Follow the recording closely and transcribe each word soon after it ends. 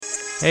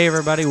Hey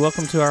everybody,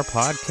 welcome to our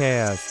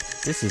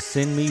podcast. This is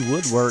S1E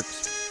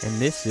Woodworks,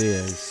 and this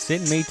is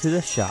Send Me to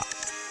the Shop.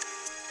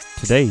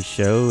 Today's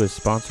show is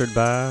sponsored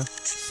by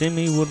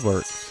S1E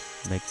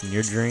Woodworks, making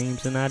your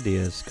dreams and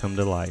ideas come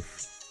to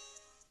life.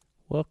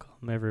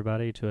 Welcome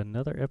everybody to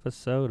another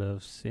episode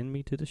of Send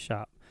Me to the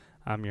Shop.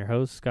 I'm your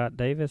host, Scott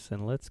Davis,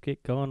 and let's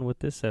get going with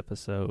this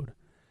episode.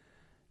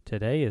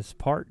 Today is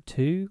part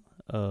 2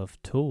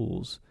 of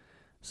tools.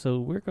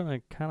 So we're going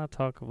to kind of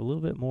talk a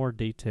little bit more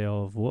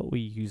detail of what we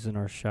use in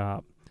our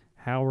shop,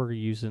 how we're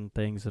using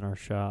things in our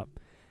shop,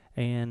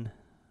 and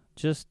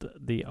just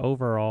the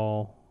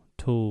overall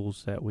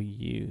tools that we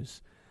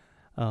use.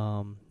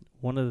 One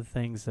of the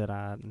things that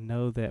I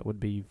know that would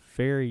be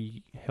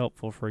very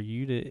helpful for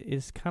you to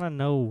is kind of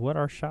know what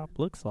our shop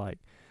looks like.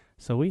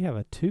 So we have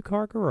a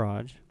 2-car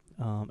garage,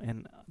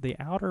 and the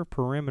outer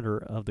perimeter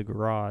of the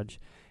garage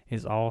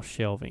is all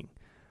shelving.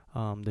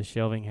 The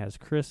shelving has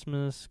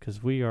Christmas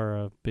because we are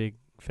a big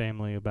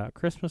family about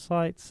Christmas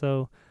lights.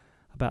 So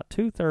about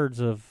 2/3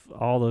 of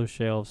all those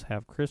shelves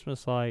have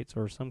Christmas lights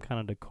or some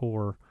kind of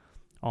decor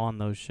on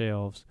those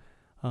shelves.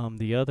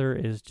 The other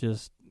is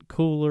just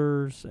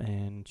coolers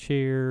and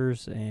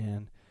chairs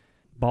and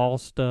ball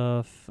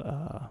stuff,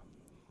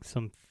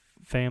 some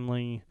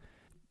family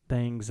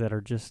things that are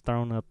just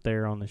thrown up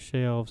there on the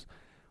shelves.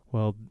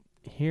 Well,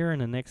 here in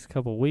the next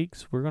couple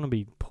weeks, we're going to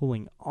be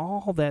pulling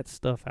all that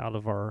stuff out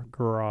of our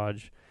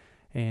garage,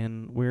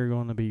 and we're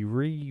going to be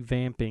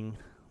revamping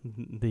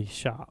the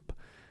shop.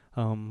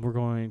 We're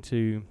going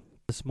to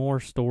just more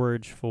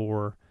storage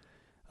for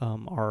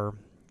our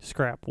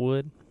scrap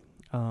wood.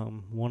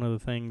 One of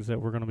the things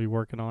that we're going to be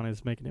working on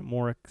is making it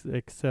more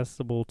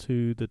accessible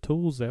to the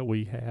tools that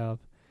we have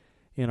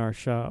in our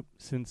shop,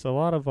 since a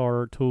lot of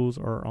our tools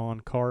are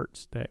on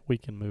carts that we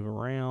can move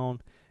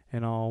around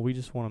and all. We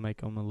just want to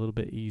make them a little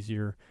bit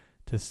easier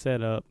to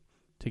set up,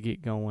 to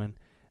get going,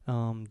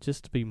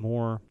 just to be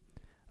more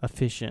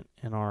efficient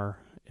in our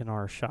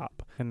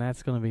shop. And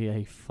that's going to be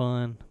a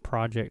fun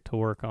project to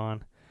work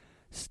on.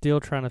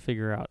 Still trying to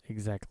figure out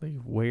exactly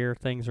where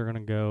things are going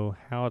to go,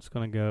 how it's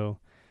going to go.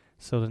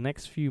 So the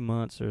next few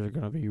months are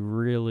going to be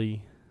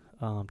really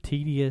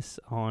tedious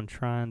on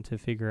trying to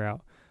figure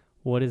out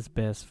what is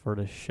best for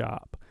the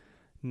shop,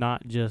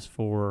 not just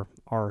for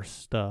our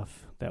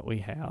stuff that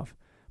we have,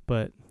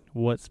 but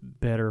what's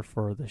better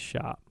for the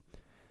shop.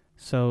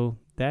 So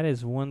that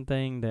is one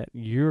thing that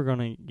you're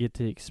going to get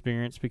to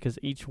experience, because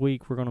each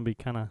week we're going to be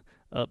kind of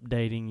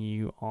updating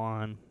you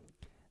on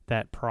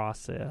that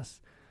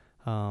process.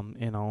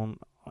 And on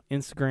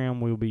Instagram,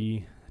 we'll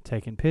be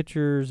taking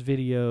pictures,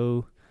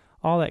 video,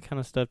 all that kind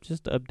of stuff,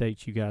 just to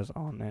update you guys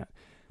on that.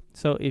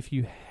 So if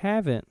you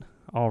haven't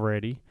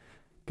already,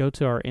 go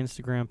to our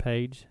Instagram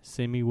page,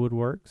 S1E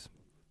Woodworks,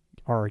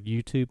 our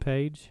YouTube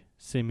page,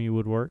 S1E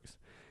Woodworks,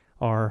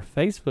 our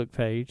Facebook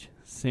page,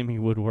 S1E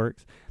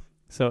Woodworks.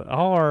 So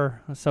all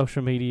our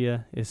social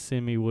media is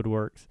S1E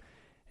Woodworks,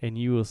 and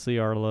you will see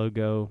our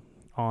logo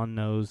on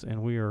those,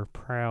 and we are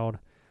proud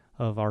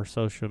of our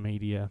social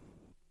media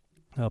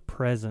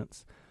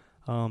presence.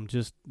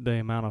 Just the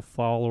amount of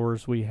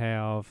followers we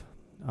have,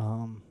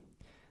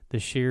 the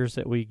shares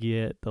that we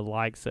get, the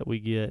likes that we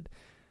get,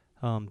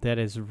 that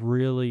is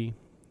really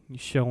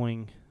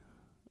showing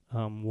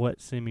what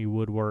S1E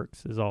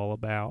Woodworks is all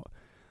about.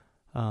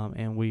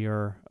 And we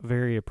are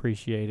very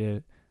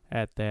appreciative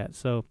at that.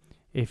 So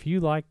if you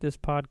like this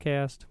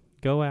podcast,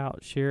 go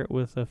out, share it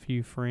with a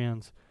few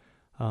friends.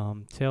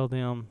 Tell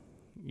them,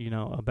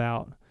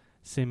 about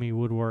S1E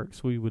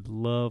Woodworks. We would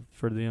love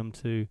for them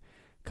to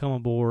come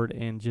aboard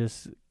and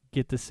just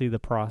get to see the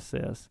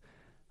process.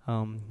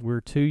 We're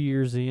 2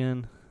 years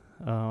in,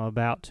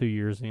 about 2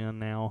 years in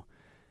now,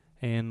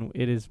 and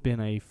it has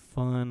been a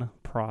fun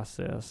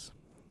process.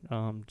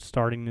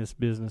 Starting this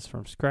business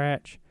from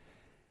scratch,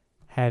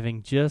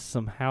 having just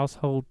some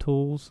household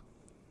tools,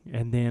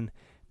 and then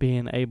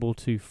being able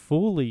to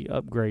fully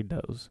upgrade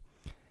those.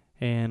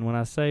 And when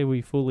I say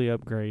we fully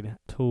upgrade, a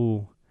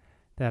tool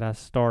that I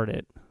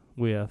started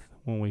with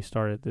when we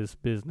started this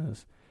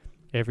business,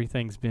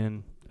 everything's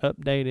been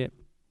updated,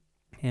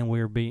 and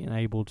we're being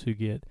able to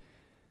get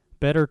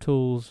better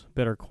tools,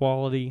 better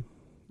quality,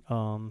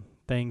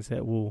 things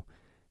that will,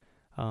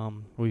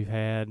 we've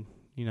had,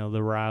 the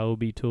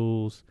Ryobi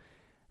tools.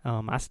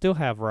 I still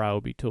have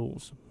Ryobi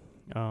tools.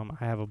 I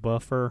have a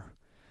buffer,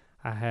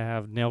 I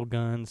have nail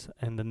guns,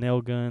 and the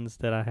nail guns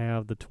that I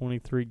have, the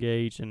 23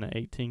 gauge and the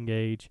 18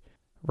 gauge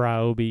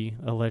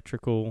Ryobi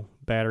electrical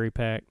battery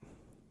pack,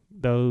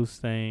 those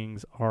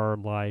things are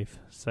life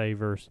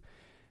savers.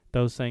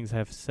 Those things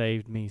have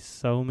saved me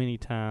so many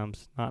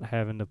times, not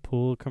having to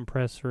pull a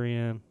compressor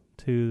in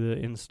to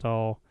the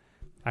install.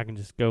 I can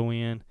just go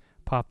in,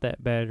 pop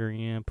that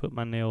battery in, put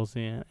my nails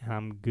in, and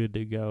I'm good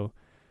to go.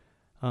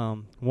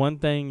 One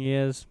thing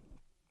is,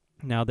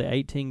 now the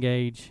 18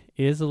 gauge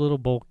is a little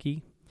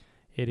bulky.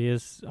 It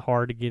is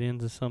hard to get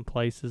into some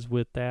places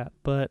with that,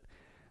 but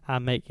I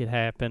make it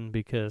happen,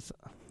 because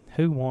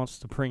who wants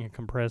to bring a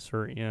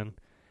compressor in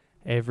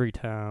every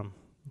time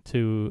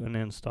to an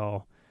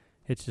install?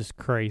 It's just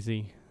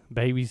crazy.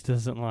 Babies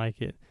doesn't like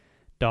it.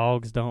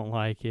 Dogs don't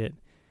like it.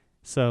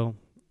 So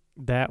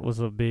that was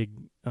a big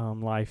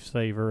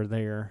lifesaver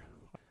there.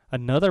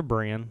 Another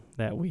brand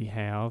that we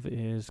have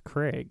is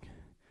Craig.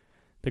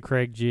 The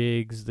Craig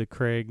jigs, the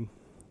Craig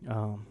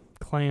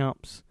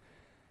clamps,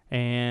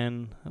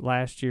 and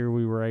last year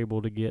we were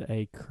able to get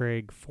a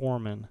Craig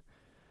Foreman.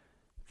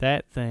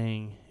 That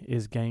thing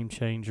is game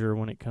changer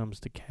when it comes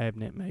to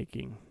cabinet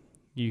making.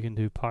 You can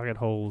do pocket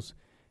holes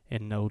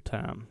in no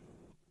time.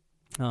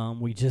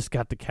 We just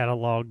got the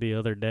catalog the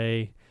other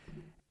day,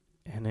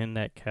 and in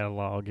that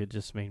catalog it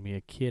just made me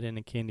a kid in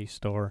a candy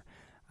store.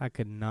 I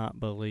could not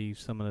believe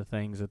some of the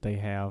things that they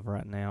have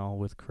right now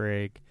with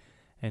Craig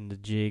and the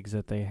jigs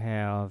that they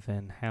have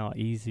and how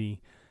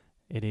easy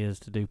it is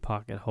to do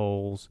pocket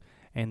holes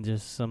and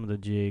just some of the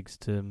jigs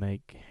to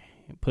make,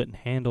 putting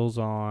handles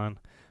on,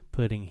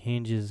 putting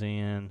hinges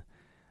in.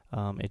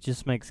 It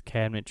just makes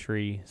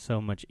cabinetry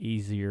so much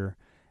easier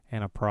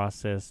and a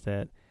process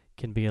that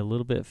can be a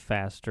little bit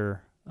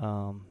faster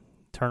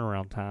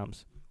turnaround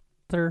times.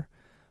 Other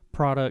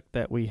product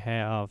that we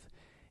have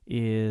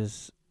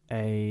is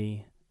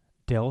a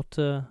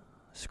Delta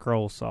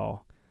scroll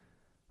saw.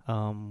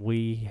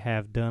 We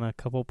have done a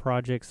couple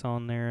projects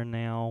on there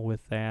now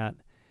with that,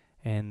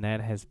 and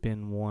that has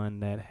been one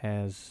that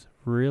has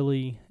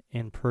really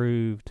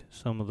improved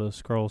some of the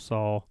scroll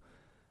saw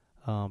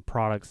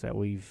products that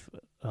we've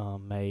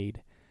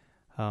made.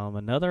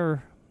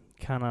 Another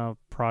kind of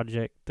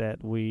project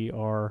that we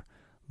are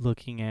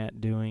looking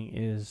at doing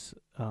is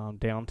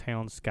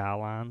downtown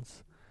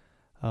skylines.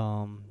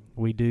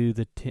 We do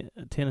the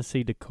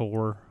Tennessee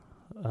decor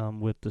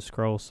with the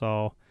scroll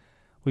saw.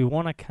 We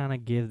want to kind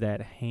of give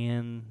that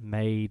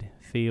handmade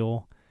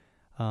feel.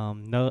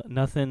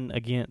 Nothing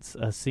against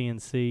a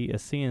CNC. A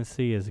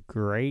CNC is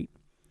great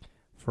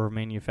for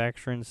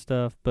manufacturing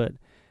stuff, but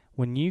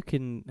when you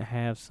can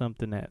have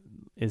something that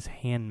is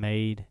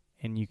handmade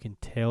and you can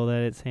tell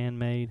that it's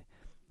handmade,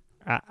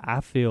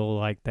 I feel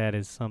like that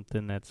is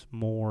something that's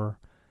more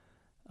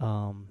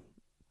to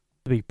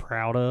be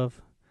proud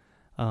of.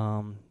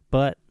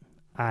 But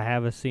I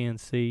have a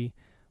CNC.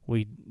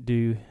 We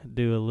do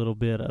a little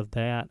bit of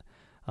that.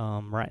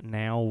 Right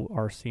now,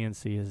 our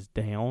CNC is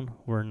down.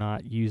 We're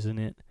not using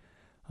it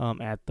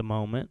at the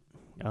moment.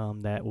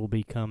 That will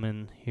be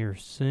coming here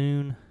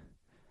soon.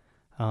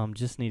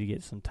 Just need to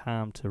get some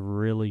time to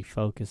really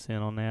focus in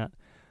on that.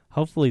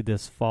 Hopefully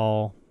this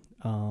fall,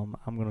 I'm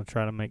going to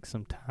try to make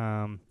some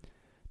time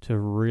to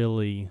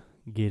really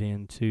get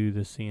into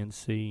the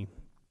CNC.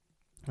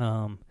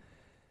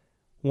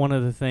 One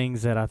of the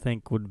things that I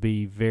think would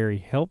be very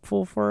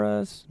helpful for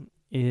us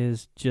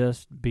is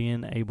just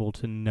being able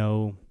to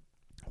know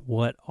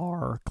what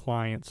our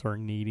clients are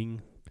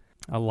needing.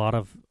 A lot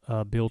of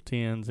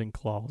built-ins and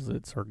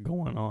closets are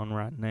going on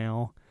right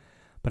now,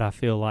 but I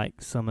feel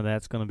like some of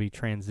that's going to be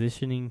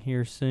transitioning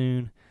here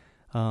soon,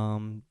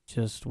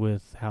 just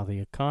with how the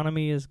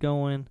economy is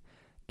going,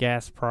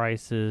 gas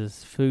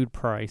prices, food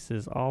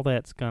prices, all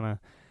that's going to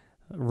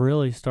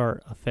really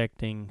start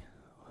affecting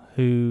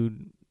who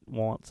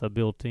wants a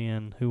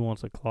built-in, who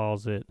wants a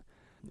closet,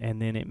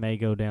 and then it may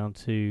go down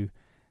to,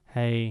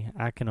 hey,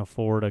 I can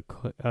afford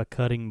a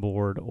cutting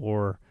board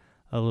or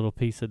a little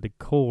piece of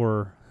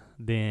decor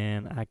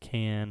than I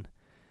can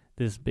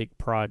this big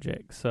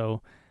project.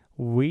 So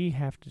we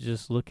have to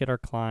just look at our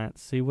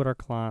clients, see what our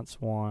clients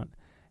want,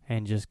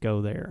 and just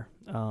go there.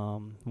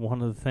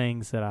 One of the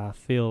things that I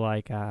feel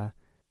like I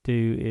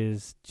do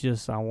is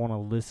just I want to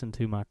listen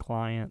to my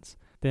clients.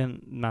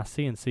 Then my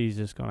CNC is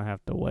just going to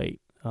have to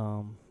wait.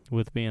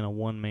 With being a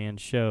one-man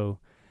show,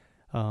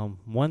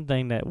 one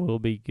thing that will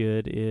be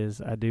good is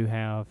I do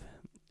have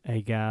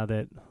a guy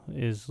that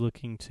is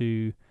looking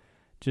to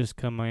just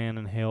come in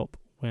and help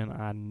when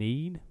I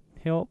need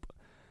help.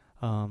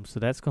 So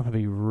that's going to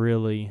be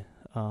really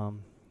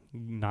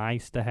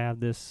nice to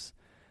have this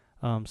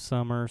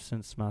summer,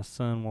 since my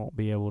son won't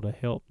be able to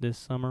help this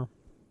summer.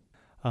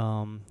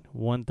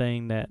 One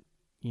thing that,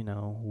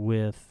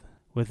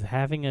 with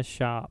having a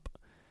shop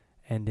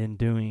and then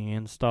doing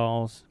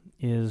installs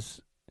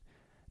is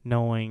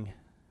knowing,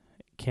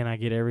 can I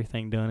get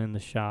everything done in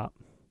the shop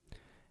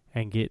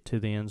and get to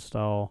the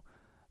install?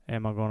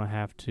 Am I going to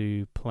have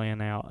to plan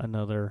out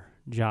another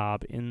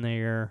job in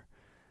there,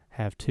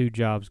 have two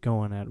jobs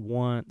going at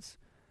once?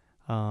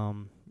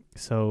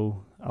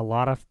 So a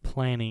lot of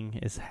planning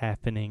is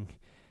happening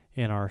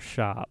in our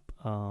shop.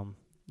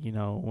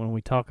 When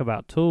we talk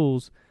about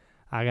tools,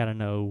 I got to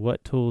know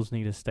what tools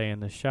need to stay in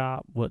the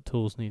shop, what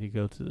tools need to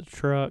go to the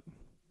truck.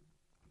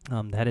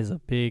 That is a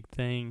big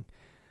thing.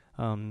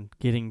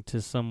 Getting to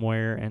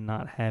somewhere and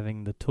not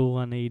having the tool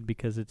I need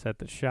because it's at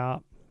the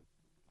shop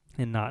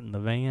and not in the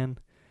van.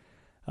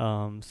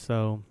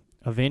 So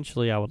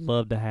eventually I would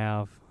love to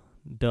have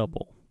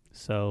double.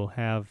 So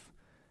have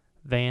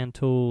van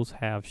tools,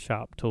 have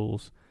shop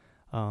tools.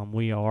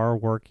 We are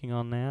working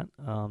on that.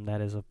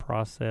 That is a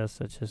process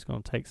that's just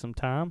going to take some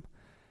time.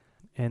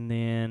 And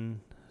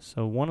then,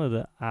 so one of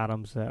the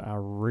items that I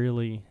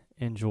really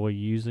enjoy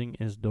using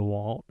is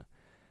DeWalt.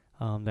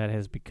 That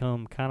has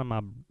become kind of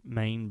my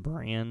main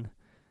brand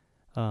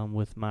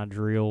with my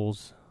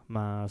drills,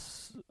 my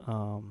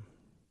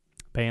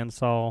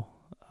bandsaw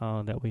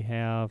that we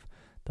have,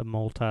 the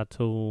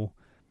multi-tool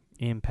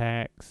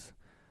impacts.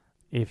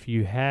 If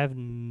you have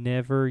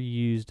never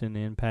used an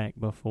impact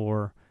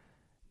before,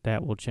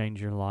 that will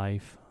change your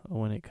life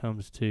when it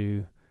comes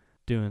to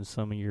doing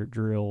some of your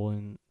drill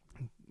and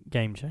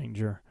game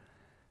changer.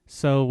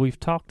 So we've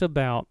talked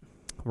about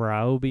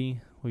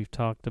Ryobi, we've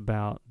talked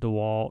about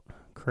DeWalt,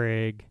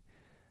 Craig,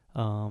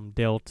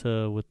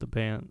 Delta with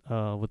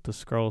the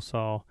scroll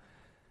saw.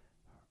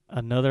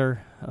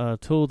 Another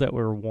tool that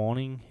we're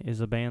wanting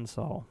is a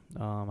bandsaw.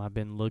 I've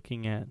been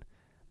looking at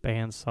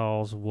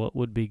bandsaws, what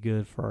would be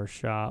good for our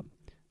shop,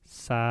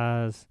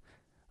 size.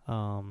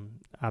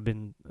 I've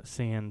been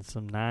seeing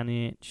some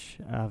 9-inch.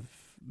 I've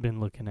been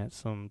looking at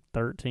some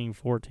 13,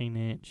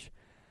 14-inch.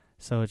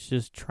 So it's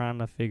just trying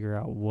to figure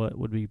out what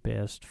would be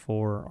best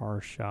for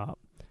our shop.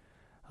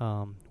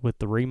 With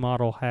the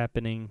remodel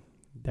happening,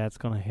 that's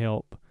going to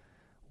help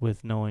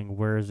with knowing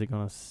where is it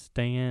going to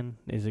stand.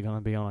 Is it going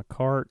to be on a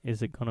cart?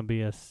 Is it going to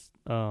be a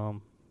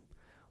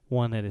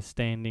one that is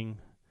standing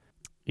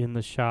in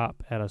the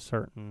shop at a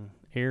certain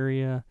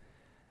area?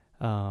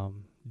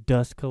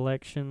 Dust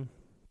collection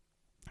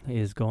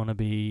is going to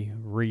be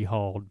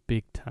rehauled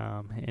big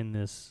time in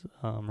this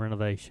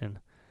renovation.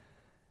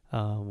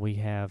 We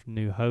have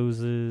new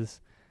hoses.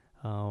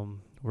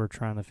 We're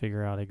trying to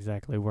figure out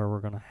exactly where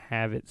we're going to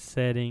have it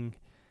setting,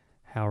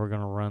 how we're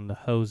going to run the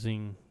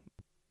hosing.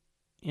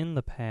 In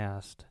the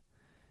past,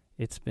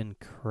 it's been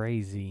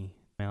crazy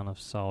amount of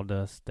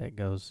sawdust that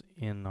goes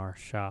in our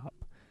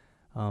shop.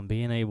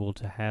 Being able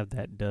to have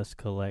that dust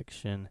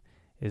collection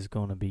is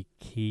going to be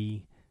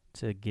key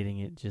to getting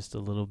it just a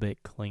little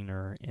bit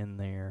cleaner in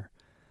there.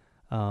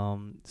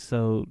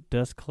 So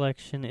dust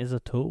collection is a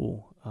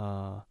tool,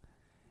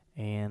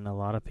 and a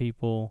lot of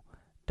people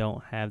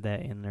don't have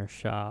that in their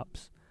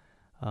shops.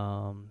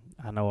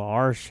 I know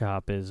our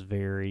shop is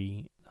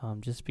very,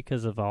 just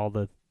because of all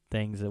the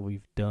things that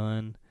we've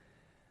done,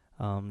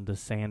 the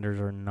sanders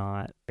are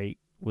not great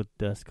with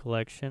dust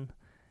collection.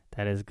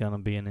 That is going to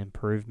be an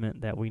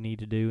improvement that we need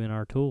to do in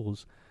our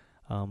tools.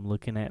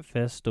 Looking at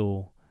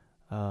Festool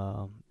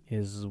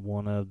is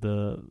one of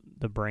the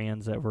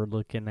brands that we're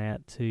looking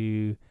at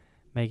to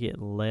make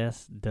it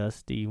less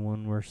dusty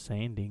when we're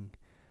sanding.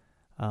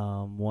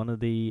 One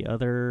of the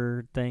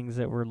other things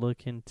that we're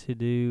looking to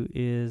do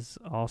is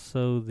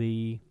also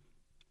the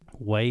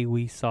way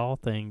we saw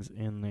things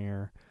in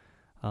there.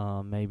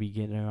 Maybe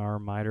getting our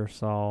miter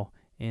saw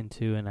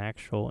into an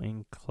actual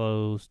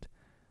enclosed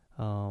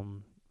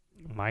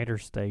miter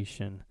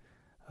station.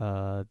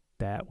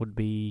 That would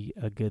be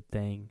a good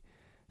thing.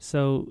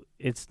 So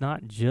it's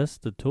not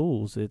just the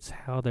tools, it's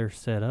how they're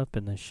set up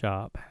in the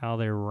shop, how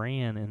they're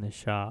ran in the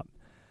shop.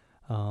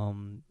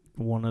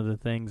 One of the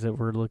things that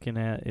we're looking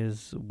at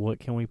is what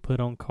can we put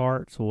on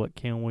carts, what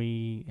can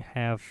we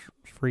have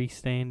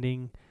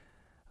freestanding,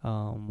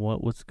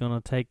 what was going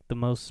to take the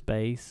most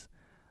space,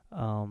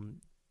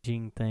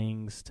 changing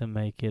things to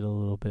make it a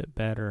little bit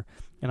better.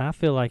 And I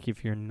feel like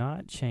if you're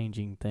not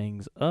changing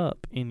things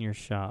up in your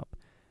shop,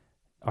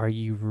 are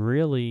you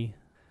really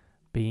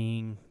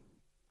being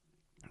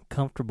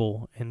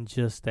comfortable in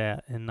just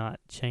that and not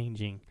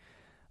changing?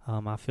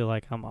 I feel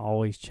like I'm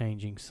always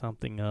changing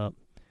something up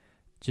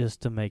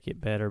just to make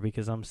it better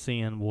because I'm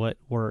seeing what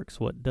works,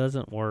 what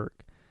doesn't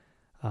work,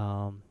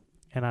 and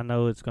I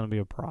know it's going to be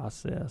a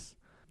process.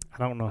 I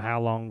don't know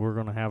how long we're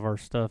going to have our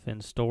stuff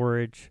in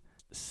storage,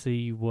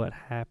 see what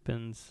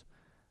happens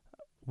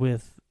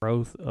with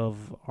growth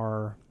of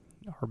our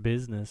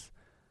business.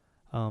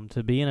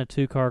 To be in a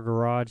 2-car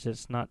garage,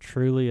 it's not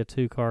truly a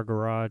 2-car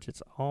garage.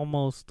 It's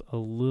almost a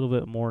little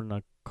bit more than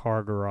a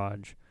car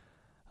garage,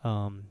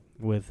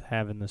 with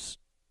having the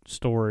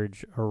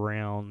storage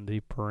around the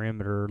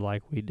perimeter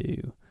like we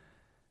do.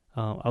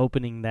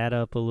 Opening that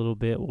up a little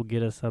bit will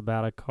get us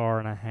about a car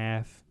and a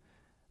half.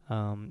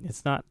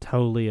 It's not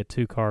totally a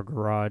 2-car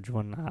garage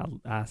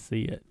when I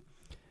see it.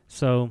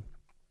 So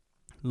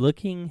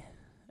looking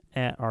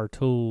at our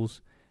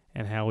tools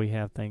and how we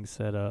have things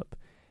set up,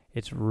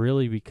 it's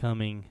really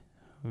becoming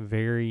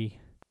very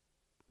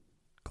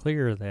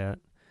clear that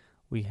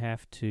we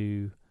have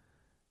to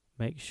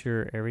make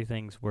sure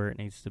everything's where it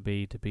needs to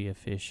be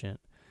efficient.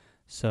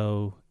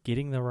 So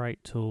getting the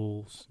right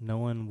tools,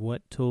 knowing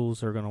what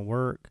tools are going to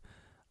work,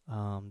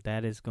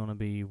 that is going to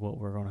be what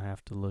we're going to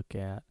have to look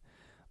at.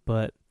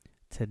 But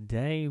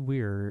today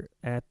we're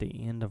at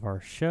the end of our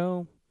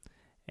show,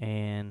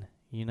 and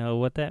you know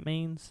what that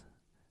means?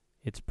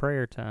 It's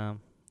prayer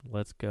time.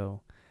 Let's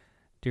go.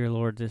 Dear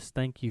Lord, just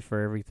thank you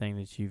for everything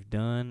that you've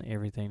done,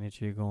 everything that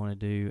you're going to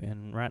do.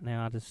 And right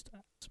now I just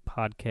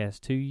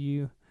podcast to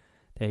you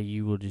that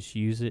you will just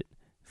use it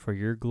for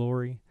your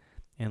glory.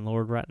 And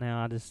Lord, right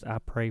now I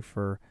pray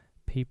for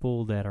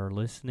people that are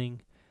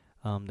listening,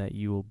 that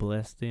you will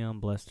bless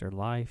them, bless their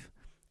life.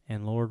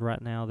 And Lord,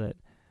 right now that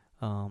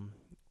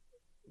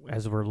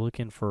as we're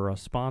looking for a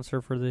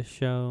sponsor for this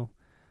show,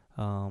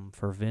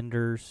 for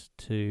vendors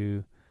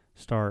to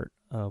start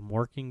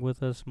working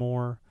with us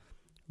more,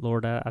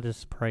 Lord, I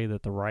just pray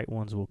that the right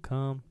ones will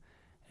come,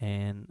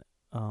 and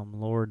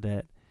Lord,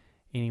 that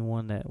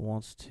anyone that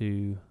wants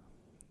to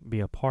be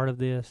a part of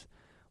this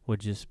would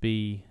just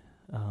be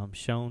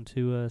shown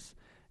to us.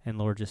 And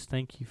Lord, just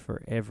thank you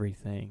for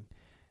everything.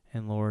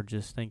 And Lord,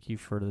 just thank you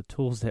for the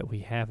tools that we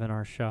have in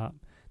our shop,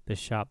 the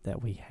shop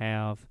that we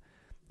have.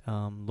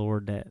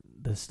 Lord, that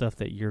the stuff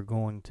that you're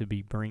going to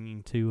be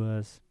bringing to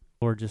us.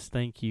 Lord, just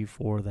thank you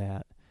for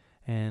that.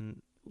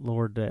 And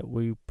Lord, that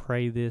we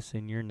pray this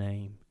in your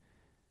name.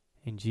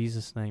 In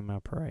Jesus' name I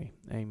pray.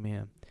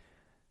 Amen.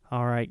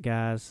 All right,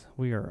 guys,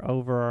 we are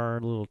over our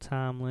little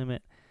time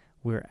limit.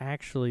 We're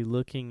actually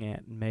looking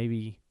at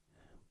maybe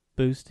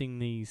boosting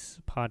these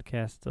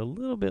podcasts a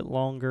little bit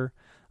longer,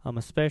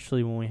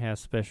 especially when we have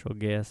special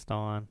guests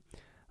on.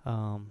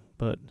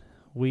 But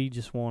we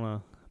just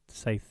want to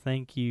say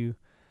thank you.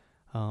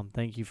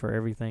 Thank you for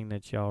everything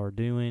that y'all are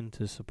doing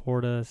to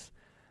support us.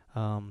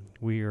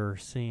 We are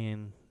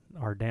seeing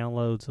our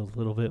downloads a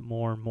little bit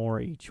more and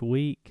more each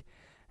week.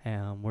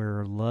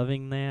 We're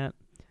loving that.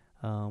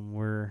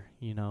 We're,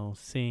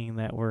 seeing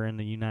that we're in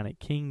the United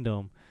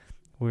Kingdom.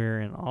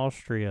 We're in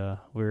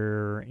Austria.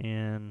 We're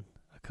in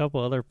a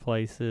couple other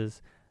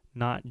places,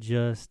 not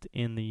just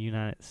in the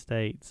United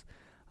States,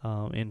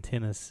 in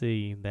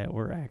Tennessee, that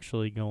we're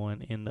actually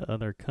going into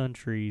other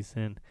countries,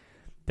 and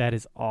that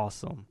is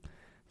awesome.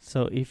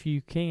 So if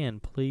you can,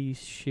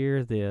 please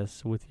share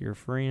this with your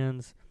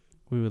friends.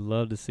 We would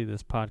love to see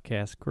this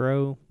podcast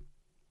grow.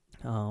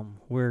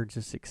 We're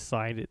just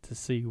excited to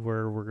see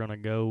where we're going to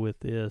go with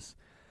this.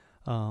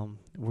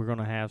 We're going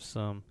to have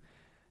some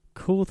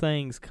cool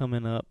things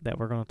coming up that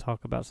we're going to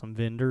talk about, some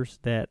vendors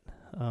that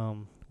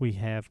we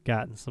have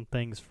gotten some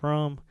things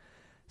from.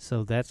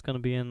 So that's going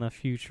to be in a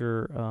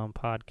future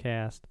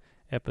podcast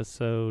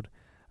episode.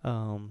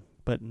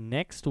 But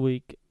next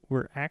week,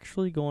 we're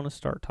actually going to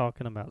start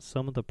talking about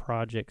some of the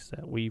projects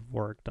that we've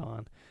worked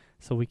on.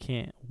 So we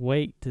can't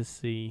wait to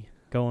see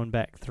going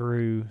back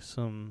through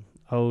some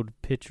old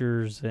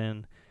pictures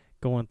and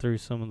going through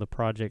some of the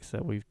projects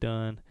that we've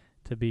done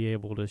to be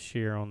able to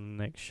share on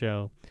the next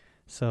show.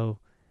 So,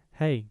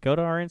 hey, go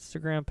to our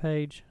Instagram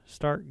page,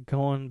 start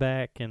going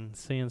back and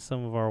seeing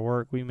some of our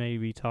work. We may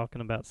be talking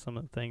about some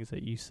of the things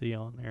that you see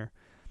on there.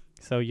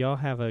 So y'all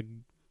have a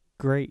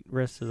great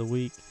rest of the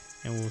week,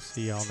 and we'll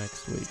see y'all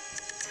next week.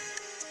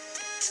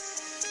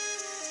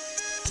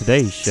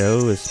 Today's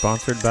show is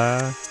sponsored by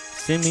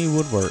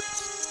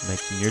S1E4,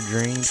 making your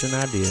dreams and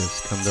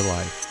ideas come to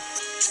life.